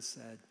Aaron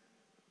said,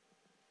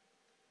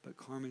 but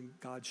Carmen,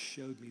 God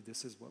showed me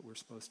this is what we're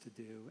supposed to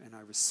do, and I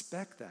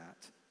respect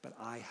that, but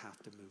I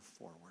have to move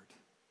forward.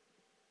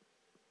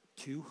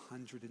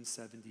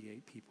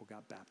 278 people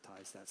got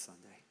baptized that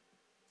Sunday.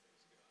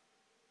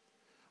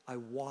 I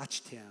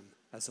watched him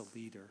as a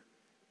leader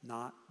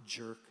not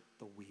jerk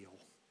the wheel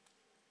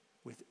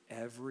with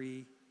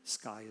every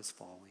sky is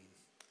falling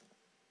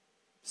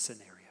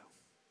scenario.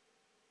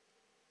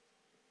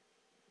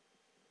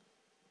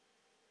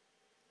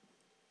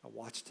 I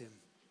watched him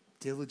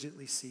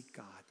diligently seek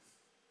God,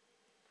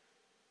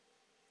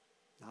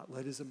 not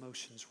let his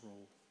emotions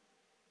roll,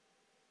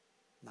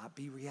 not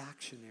be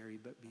reactionary,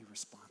 but be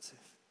responsive.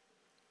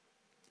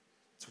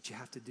 That's what you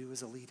have to do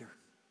as a leader.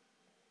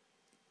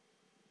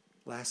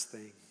 Last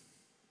thing,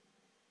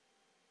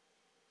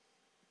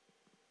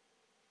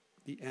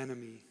 the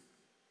enemy,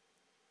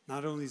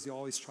 not only does he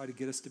always try to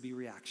get us to be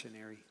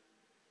reactionary,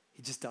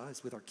 he just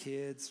does with our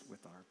kids,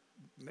 with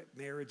our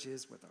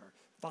marriages, with our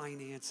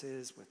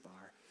finances,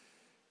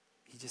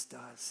 he just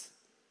does.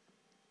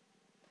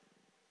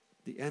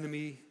 The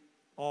enemy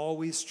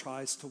always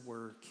tries to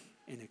work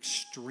in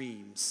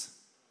extremes,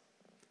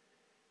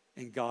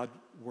 and God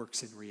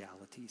works in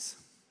realities.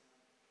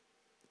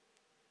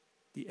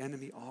 The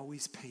enemy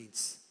always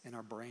paints in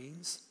our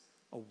brains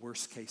a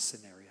worst case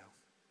scenario.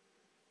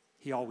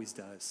 He always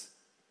does.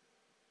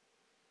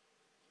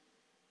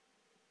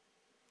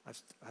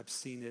 I've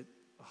seen it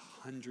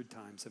 100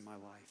 times in my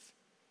life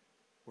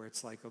where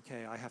it's like,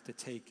 okay, I have to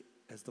take,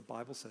 as the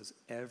Bible says,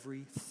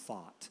 every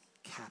thought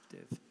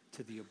captive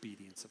to the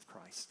obedience of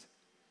Christ.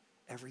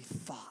 Every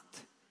thought.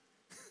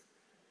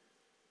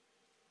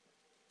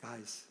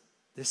 Guys,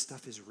 this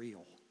stuff is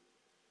real.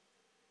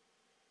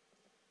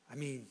 I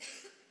mean,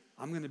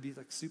 I'm going to be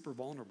like super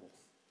vulnerable.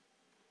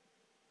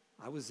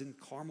 I was in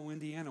Carmel,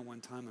 Indiana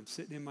one time. I'm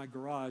sitting in my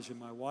garage and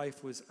my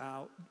wife was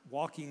out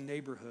walking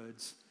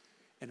neighborhoods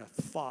and a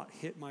thought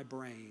hit my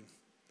brain.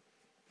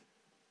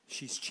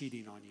 She's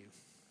cheating on you.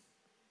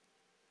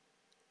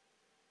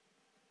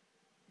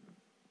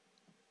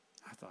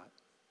 I thought,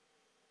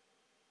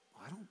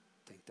 well, I don't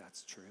think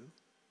that's true.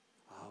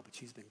 Oh, but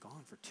she's been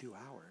gone for 2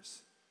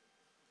 hours.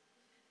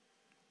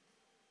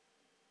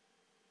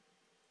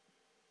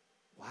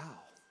 Wow.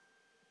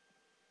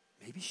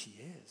 Maybe she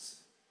is.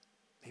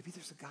 Maybe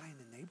there's a guy in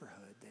the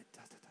neighborhood that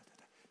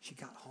she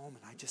got home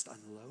and I just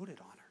unloaded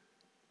on her.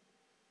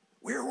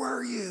 Where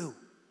were you?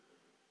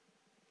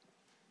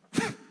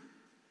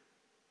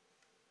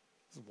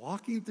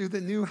 Walking through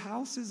the new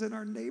houses in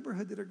our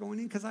neighborhood that are going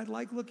in because I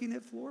like looking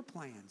at floor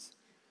plans.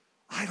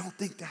 I don't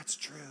think that's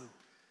true.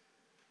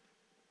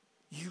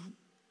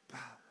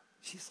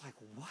 She's like,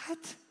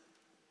 what?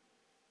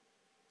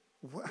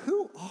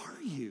 Who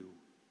are you?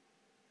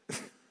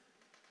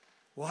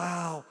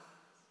 Wow,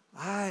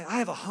 I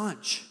have a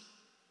hunch.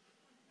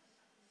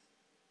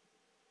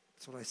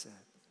 That's what I said.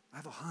 I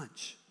have a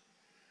hunch.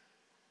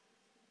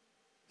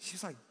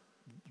 She's like,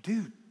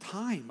 dude,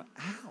 time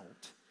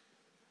out.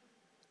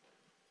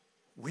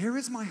 Where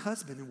is my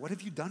husband and what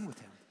have you done with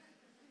him?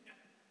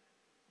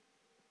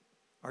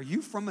 Are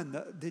you from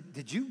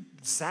did you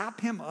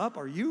zap him up?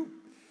 Are you?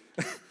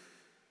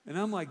 And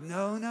I'm like,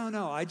 no.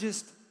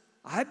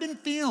 I've been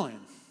feeling.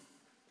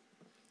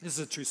 This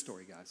is a true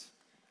story, guys.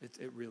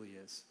 It really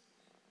is.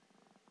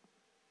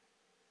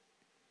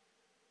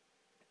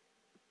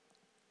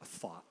 A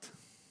thought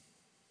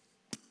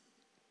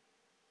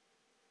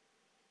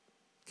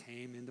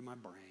came into my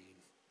brain.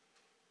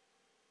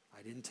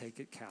 I didn't take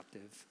it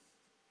captive.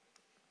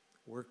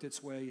 Worked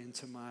its way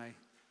into my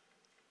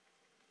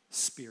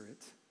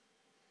spirit.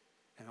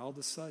 And all of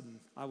a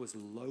sudden, I was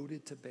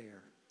loaded to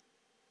bear.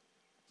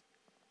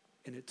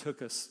 And it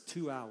took us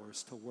 2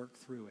 hours to work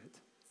through it.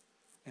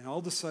 And all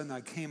of a sudden,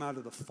 I came out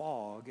of the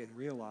fog and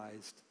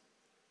realized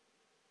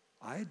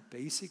I had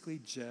basically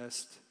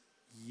just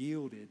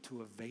yielded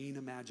to a vain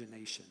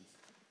imagination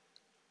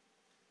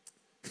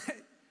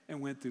and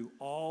went through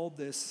all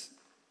this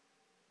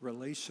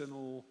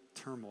relational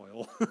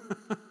turmoil.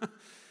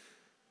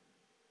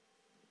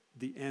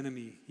 The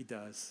enemy, he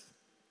does.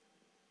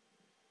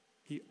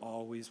 He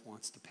always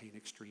wants to paint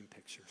extreme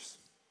pictures.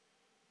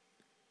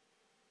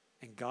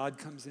 And God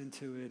comes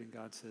into it and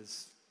God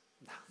says,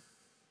 no.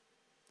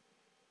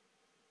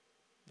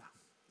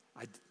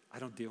 I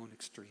don't deal in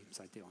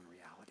extremes. I deal in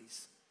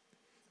realities.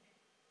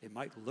 It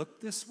might look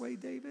this way,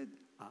 David.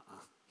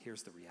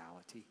 Here's the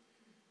reality.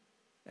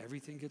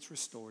 Everything gets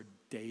restored.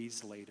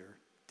 Days later,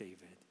 David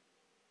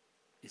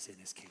is in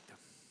his kingdom.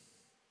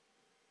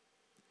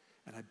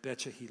 And I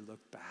bet you he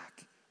looked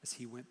back as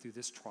he went through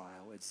this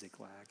trial at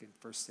Ziklag in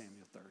 1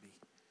 Samuel 30.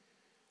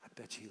 I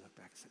bet you he looked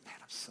back and said, man,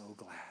 I'm so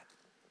glad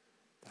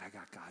that I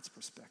got God's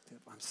perspective.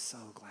 I'm so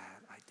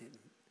glad I didn't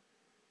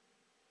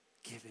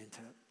give in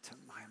to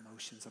my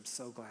emotions. I'm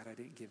so glad I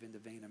didn't give in to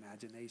vain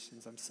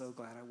imaginations. I'm so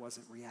glad I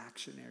wasn't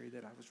reactionary,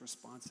 that I was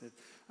responsive.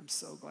 I'm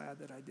so glad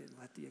that I didn't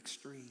let the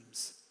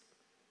extremes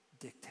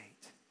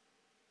dictate.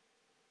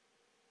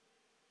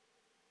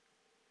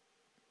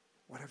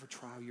 Whatever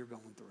trial you're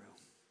going through,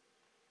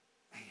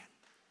 man,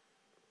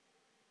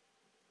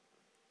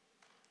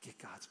 get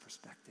God's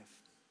perspective.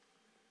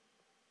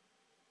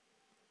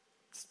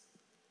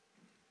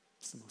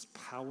 It's the most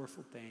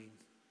powerful thing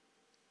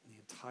in the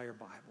entire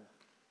Bible.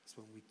 Is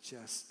when we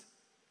just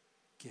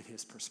get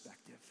his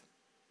perspective.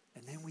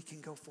 And then we can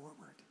go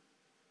forward.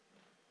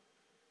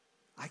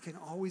 I can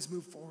always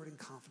move forward in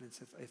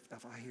confidence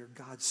if I hear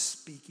God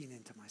speaking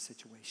into my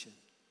situation.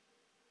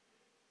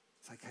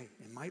 It's like, hey,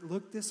 it might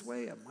look this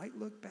way, it might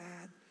look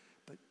bad,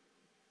 but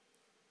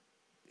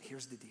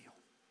here's the deal.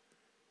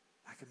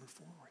 I can move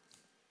forward.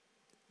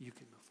 You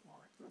can move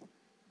forward.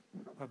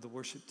 We'll have the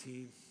worship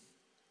team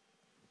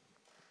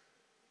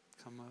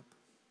come up.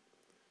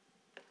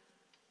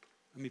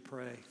 Let me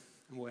pray,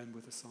 and we'll end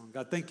with a song.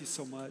 God, thank you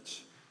so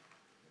much.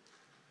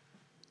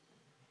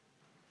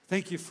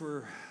 Thank you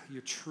for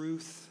your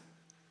truth.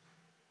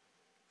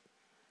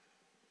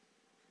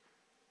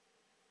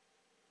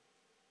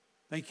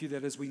 Thank you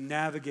that as we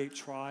navigate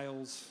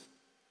trials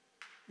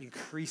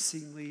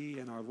increasingly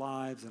in our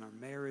lives, in our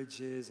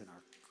marriages, in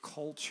our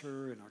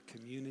culture, in our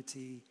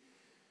community,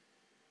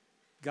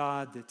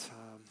 God, that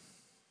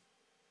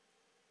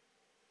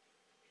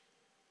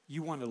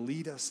you want to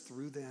lead us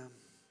through them.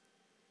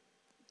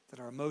 That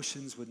our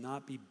emotions would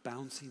not be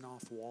bouncing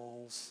off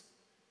walls.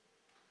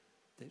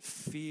 That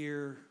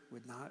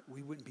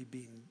we wouldn't be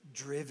being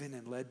driven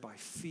and led by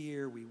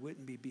fear. We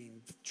wouldn't be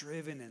being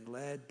driven and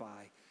led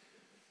by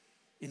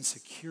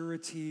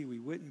insecurity. We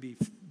wouldn't be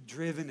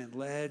driven and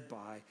led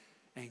by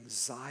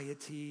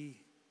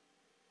anxiety.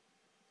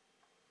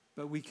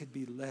 But we could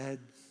be led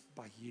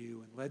by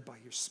you and led by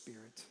your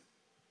Spirit.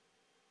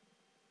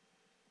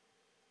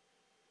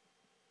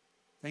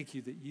 Thank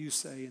you that you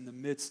say in the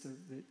midst of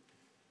it,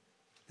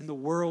 in the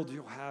world,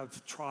 you'll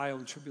have trial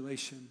and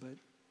tribulation, but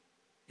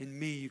in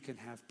me, you can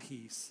have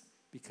peace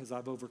because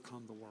I've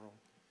overcome the world.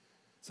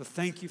 So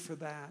thank you for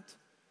that.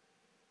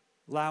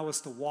 Allow us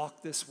to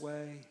walk this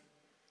way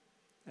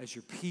as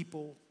your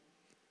people.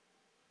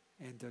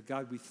 And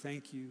God, we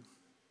thank you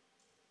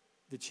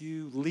that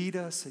you lead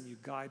us and you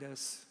guide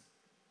us.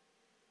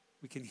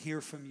 We can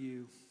hear from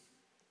you.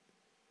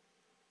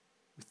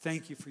 We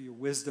thank you for your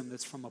wisdom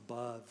that's from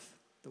above.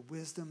 The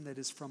wisdom that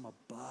is from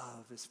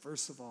above is,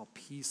 first of all,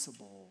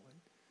 peaceable and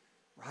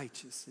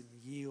righteous and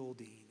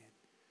yielding. And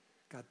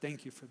God,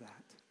 thank you for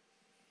that.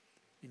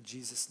 In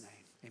Jesus'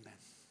 name, amen.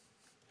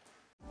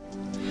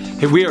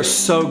 Hey, we are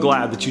so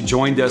glad that you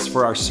joined us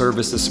for our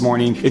service this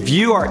morning. If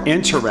you are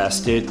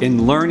interested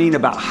in learning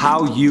about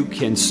how you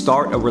can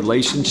start a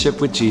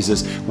relationship with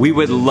Jesus, we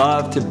would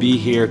love to be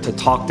here to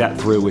talk that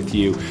through with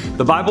you.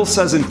 The Bible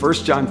says in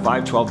 1 John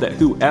 5:12 that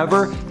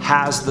whoever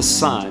has the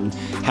Son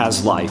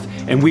has life.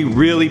 And we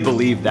really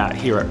believe that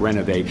here at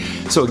Renovate.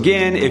 So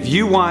again, if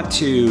you want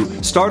to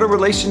start a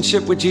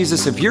relationship with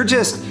Jesus, if you're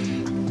just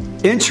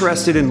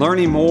interested in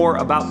learning more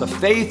about the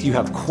faith, you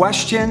have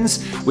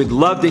questions, we'd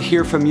love to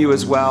hear from you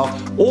as well.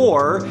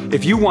 Or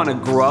if you want to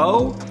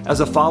grow as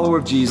a follower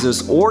of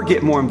Jesus or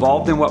get more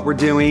involved in what we're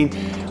doing,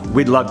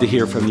 we'd love to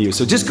hear from you.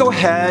 So just go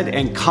ahead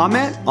and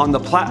comment on the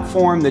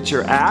platform that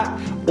you're at,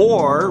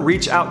 or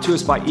reach out to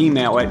us by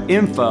email at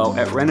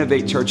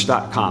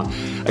info@renovatechurch.com.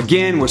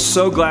 Again, we're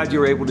so glad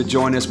you're able to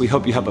join us. We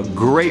hope you have a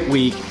great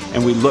week,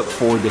 and we look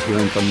forward to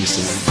hearing from you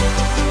soon.